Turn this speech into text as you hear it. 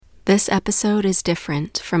This episode is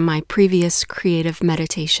different from my previous creative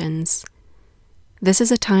meditations. This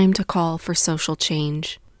is a time to call for social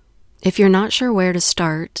change. If you're not sure where to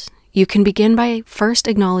start, you can begin by first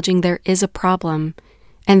acknowledging there is a problem,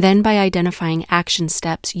 and then by identifying action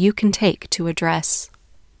steps you can take to address.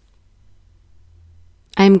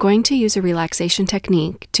 I am going to use a relaxation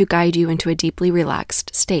technique to guide you into a deeply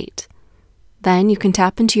relaxed state. Then you can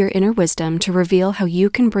tap into your inner wisdom to reveal how you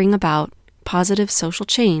can bring about positive social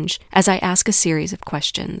change as I ask a series of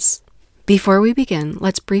questions. Before we begin,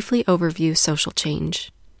 let's briefly overview social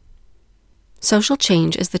change. Social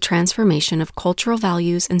change is the transformation of cultural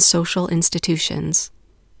values and social institutions,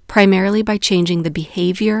 primarily by changing the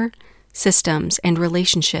behavior, systems, and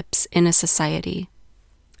relationships in a society.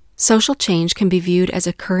 Social change can be viewed as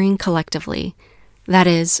occurring collectively. That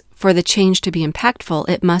is, for the change to be impactful,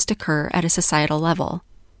 it must occur at a societal level.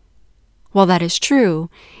 While that is true,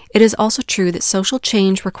 it is also true that social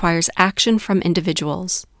change requires action from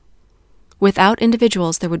individuals. Without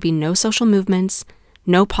individuals, there would be no social movements,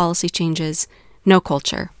 no policy changes, no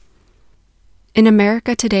culture. In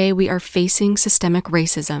America today, we are facing systemic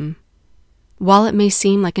racism. While it may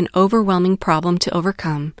seem like an overwhelming problem to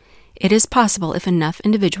overcome, it is possible if enough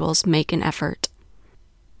individuals make an effort.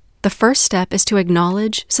 The first step is to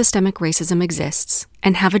acknowledge systemic racism exists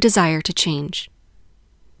and have a desire to change.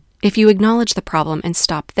 If you acknowledge the problem and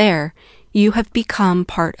stop there, you have become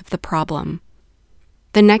part of the problem.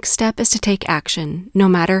 The next step is to take action, no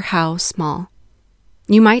matter how small.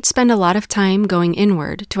 You might spend a lot of time going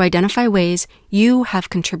inward to identify ways you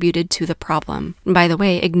have contributed to the problem. By the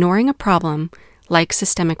way, ignoring a problem, like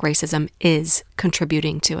systemic racism, is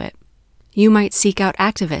contributing to it. You might seek out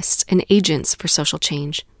activists and agents for social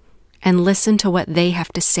change, and listen to what they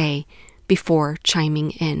have to say before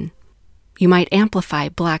chiming in. You might amplify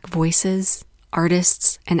Black voices,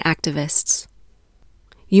 artists, and activists.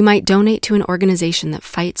 You might donate to an organization that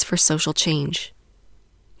fights for social change.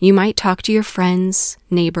 You might talk to your friends,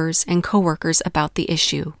 neighbors, and coworkers about the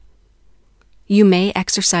issue. You may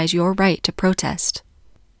exercise your right to protest.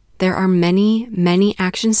 There are many, many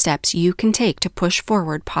action steps you can take to push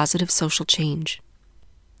forward positive social change.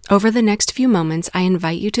 Over the next few moments, I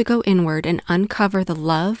invite you to go inward and uncover the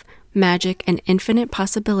love, magic, and infinite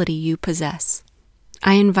possibility you possess.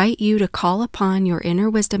 I invite you to call upon your inner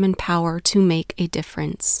wisdom and power to make a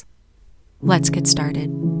difference. Let's get started.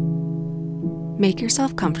 Make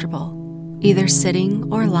yourself comfortable, either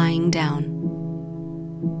sitting or lying down.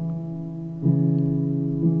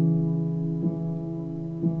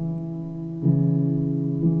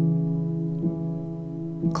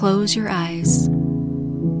 Close your eyes.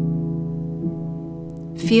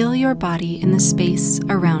 Feel your body in the space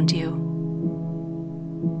around you.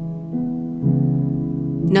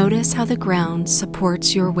 Notice how the ground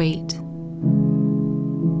supports your weight.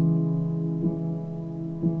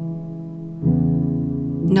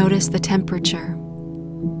 Notice the temperature.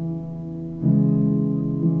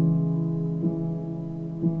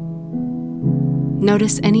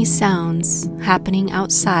 Notice any sounds happening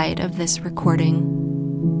outside of this recording.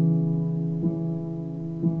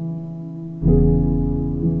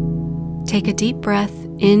 Take a deep breath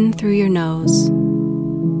in through your nose.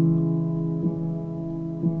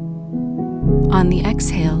 On the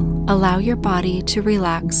exhale, allow your body to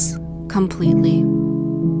relax completely.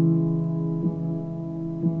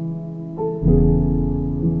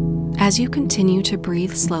 As you continue to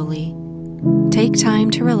breathe slowly, take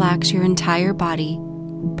time to relax your entire body,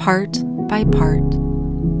 part by part.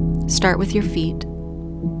 Start with your feet.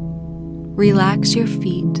 Relax your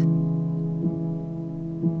feet.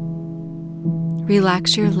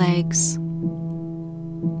 Relax your legs.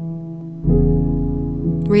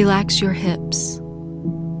 Relax your hips.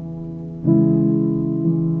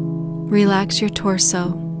 Relax your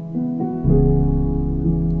torso.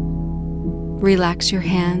 Relax your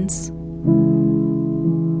hands.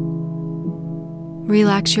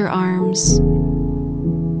 Relax your arms.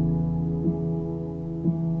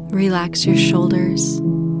 Relax your shoulders.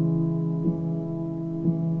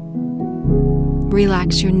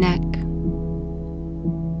 Relax your neck.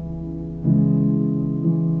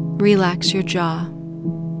 Relax your jaw.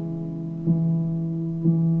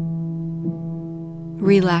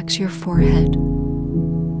 Relax your forehead.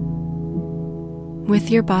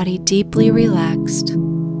 With your body deeply relaxed,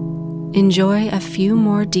 enjoy a few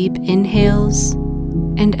more deep inhales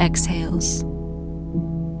and exhales.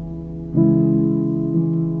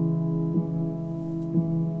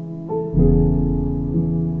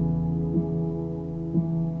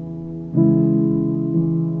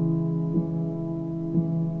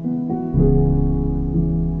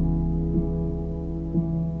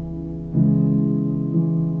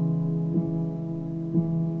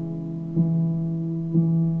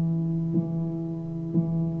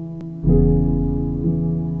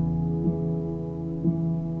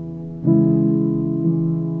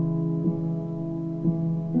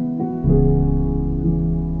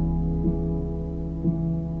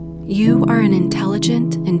 You are an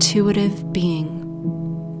intelligent, intuitive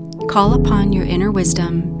being. Call upon your inner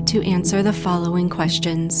wisdom to answer the following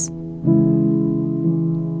questions.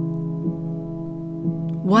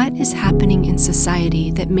 What is happening in society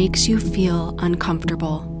that makes you feel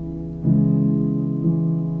uncomfortable?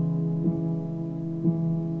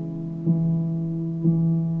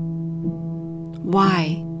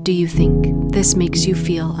 Why do you think this makes you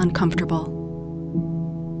feel uncomfortable?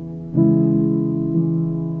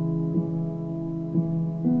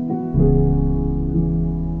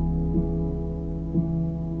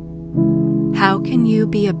 How can you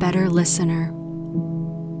be a better listener?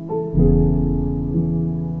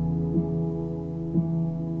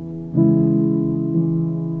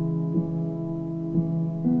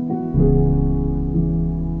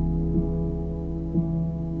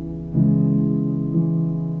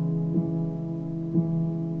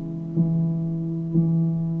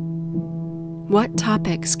 What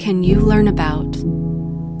topics can you learn about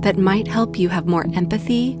that might help you have more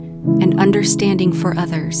empathy and understanding for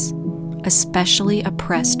others, especially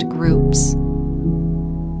oppressed groups?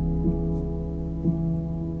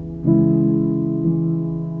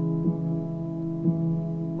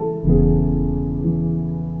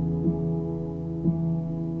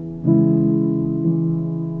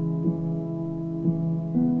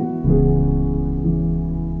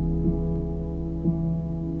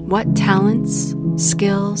 What talents,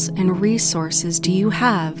 skills, and resources do you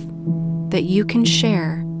have that you can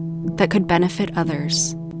share that could benefit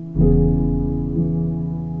others?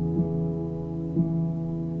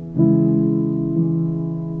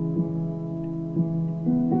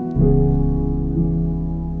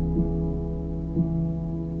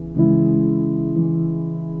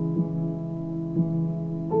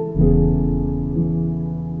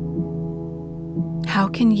 How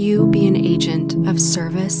can you be an agent of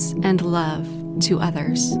service and love to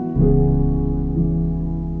others?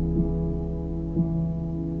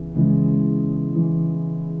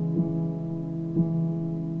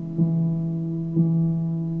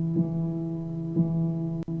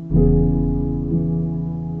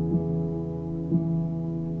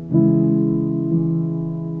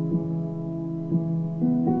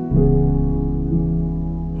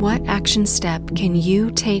 What action step can you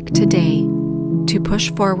take today to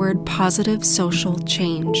push forward positive social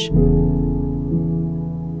change?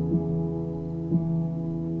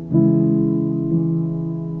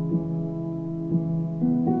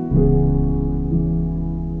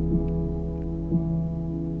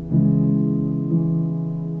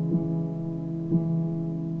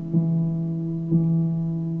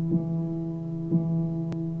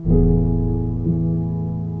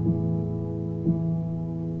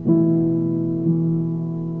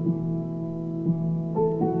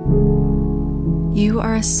 You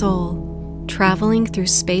are a soul traveling through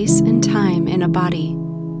space and time in a body.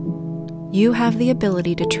 You have the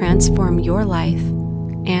ability to transform your life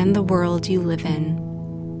and the world you live in.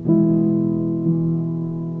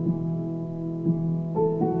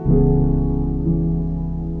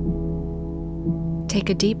 Take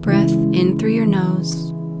a deep breath in through your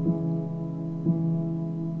nose.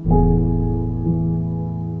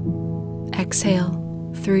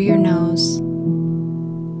 Exhale through your nose.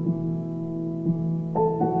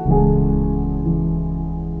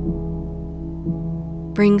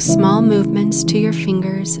 Bring small movements to your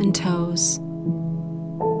fingers and toes.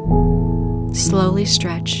 Slowly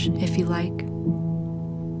stretch if you like.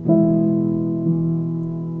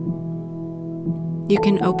 You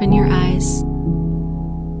can open your eyes.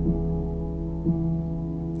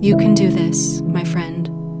 You can do this, my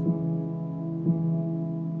friend.